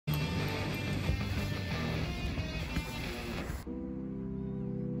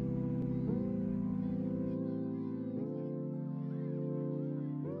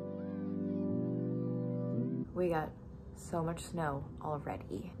We got so much snow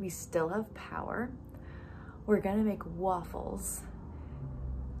already. We still have power. We're gonna make waffles.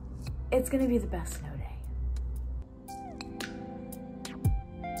 It's gonna be the best snow day.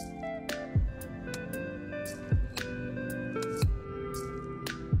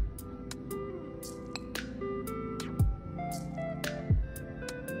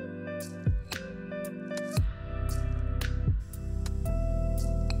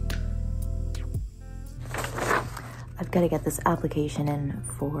 I've got to get this application in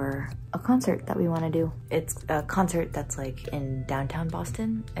for a concert that we want to do. It's a concert that's like in downtown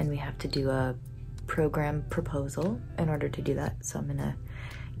Boston, and we have to do a program proposal in order to do that. So I'm gonna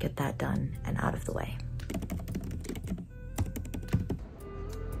get that done and out of the way.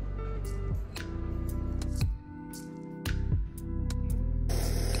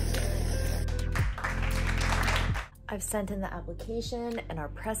 I've sent in the application and our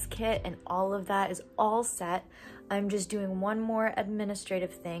press kit, and all of that is all set. I'm just doing one more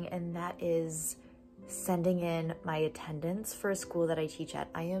administrative thing, and that is sending in my attendance for a school that I teach at.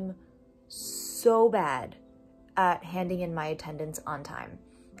 I am so bad at handing in my attendance on time.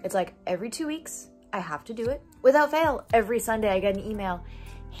 It's like every 2 weeks, I have to do it. Without fail, every Sunday I get an email.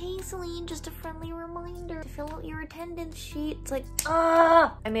 Hey Celine, just a friendly reminder to fill out your attendance sheet. It's like,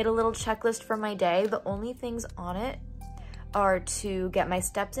 ah! I made a little checklist for my day. The only things on it are to get my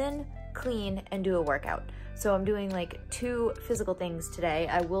steps in, clean, and do a workout. So I'm doing like 2 physical things today.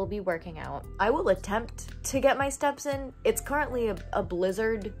 I will be working out. I will attempt to get my steps in. It's currently a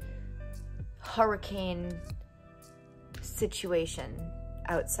blizzard, hurricane situation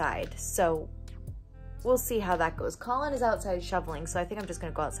outside. So we'll see how that goes. Colin is outside shoveling, so I think I'm just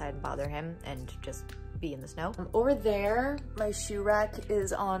gonna go outside and bother him and just be in the snow. Over there, my shoe rack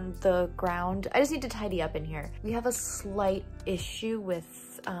is on the ground. I just need to tidy up in here. We have a slight issue with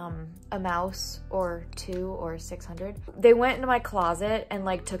a mouse or 2 or 600. They went into my closet and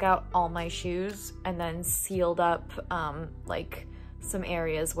like took out all my shoes and then sealed up like some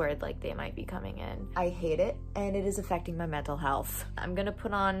areas where like they might be coming in. I hate it, and it is affecting my mental health. I'm gonna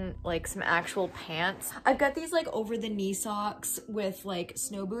put on like some actual pants. I've got these like over the knee socks with like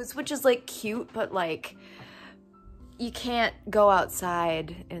snow boots, which is like cute, but like you can't go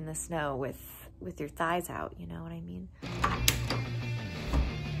outside in the snow with your thighs out, you know what I mean?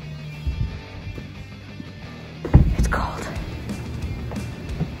 It's cold.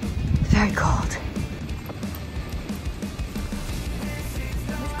 It's very cold.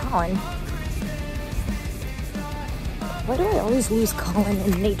 Colin. Why do I always lose Colin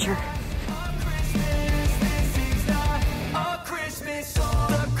in nature?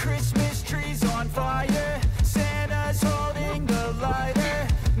 The Christmas tree's on fire. Santa's holding the lighter.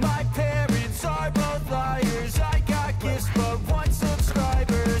 My parents are both liars. I got gifts but 1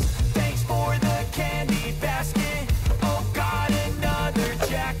 subscribers. Thanks for the candy basket. Oh, got another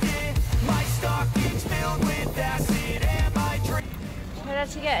jacket. My stocking's filled with acid and my drink. Try not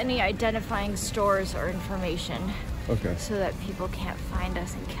to get any identifying stores or information. Okay. So that people can't find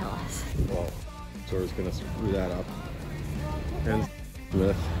us and kill us. Well, so we're just gonna screw that up. And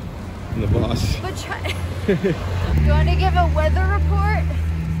Smith and the boss. But try. Do you want to give a weather report?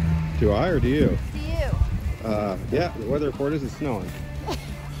 Do I or do you? Do you? Yeah, the weather report is it's snowing.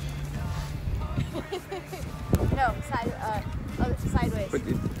 No, sideways. But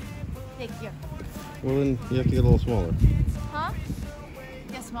Thank you. well, then you have to get a little smaller. Huh?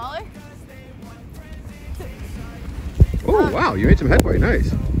 Get smaller? Oh, wow, you made some headway.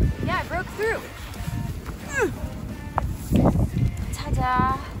 Nice. Yeah, I broke through.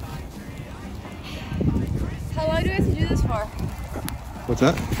 Ta-da! How long do we have to do this for? What's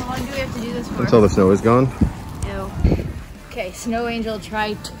that? How long do we have to do this for? Until the snow is gone. Ew. Okay, Snow Angel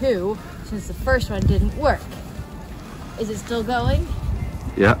tried 2 since the first one didn't work. Is it still going?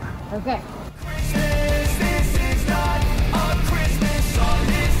 Yeah. Okay.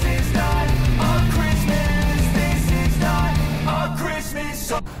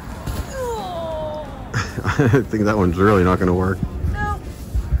 I think that one's really not going to work. Nope.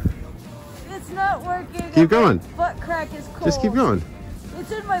 It's not working. Keep going. My butt crack is cold. Just keep going.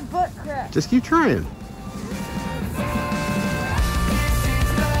 It's in my butt crack. Just keep trying.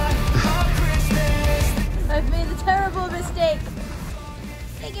 I've made a terrible mistake.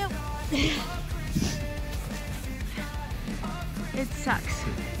 Thank you. It sucks.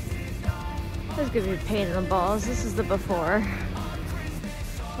 This is gonna be a pain in the balls. This is the before.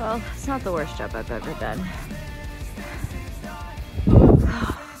 Well, it's not the worst job I've ever done.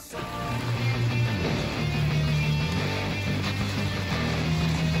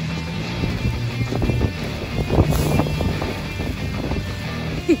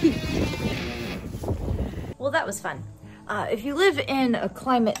 Well, was fun. If you live in a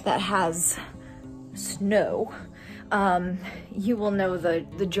climate that has snow, you will know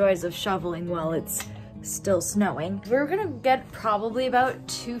the joys of shoveling while it's still snowing. We're gonna get probably about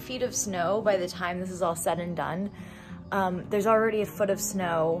 2 feet of snow by the time this is all said and done. There's already a foot of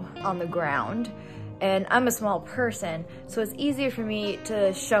snow on the ground, and I'm a small person, so it's easier for me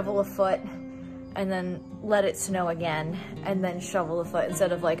to shovel a foot and then let it snow again, and then shovel a foot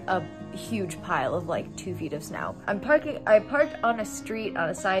instead of like a huge pile of like 2 feet of snow. I parked on a street on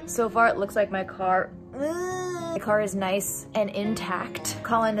a side. So far it looks like my car is nice and intact.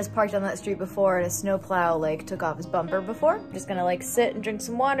 Colin has parked on that street before and a snowplow like took off his bumper before. I'm just gonna like sit and drink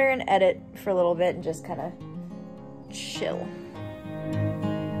some water and edit for a little bit and just kind of chill.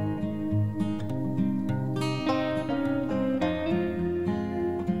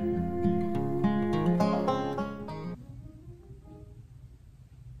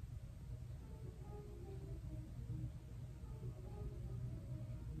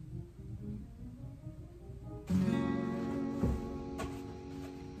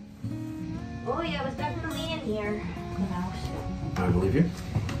 Oh yeah, it was definitely in here. Come out. I believe you.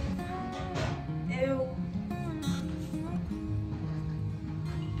 Ew.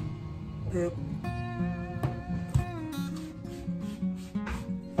 Yep.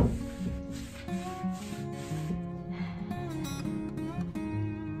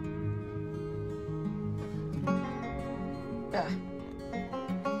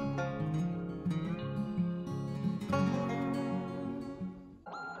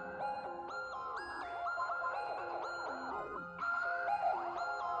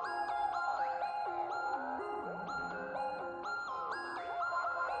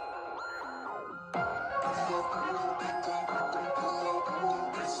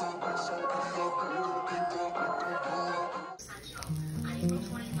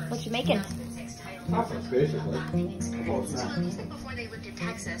 What you making? Waffles, basically. Before they lived in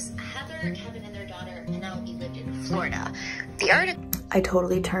Texas, Heather, Kevin, and their daughter Penelope lived in Florida. The article. I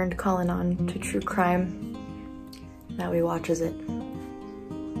totally turned Colin on to true crime. Now he watches it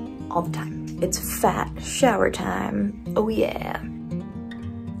all the time. It's fat shower time. Oh yeah.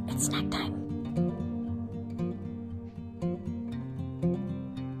 It's snack time.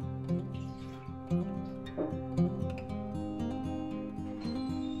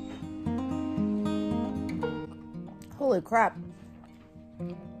 Holy crap.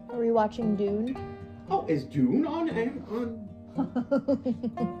 Are we watching Dune? Oh, is Dune on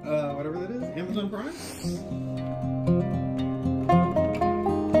whatever that is? Amazon Prime?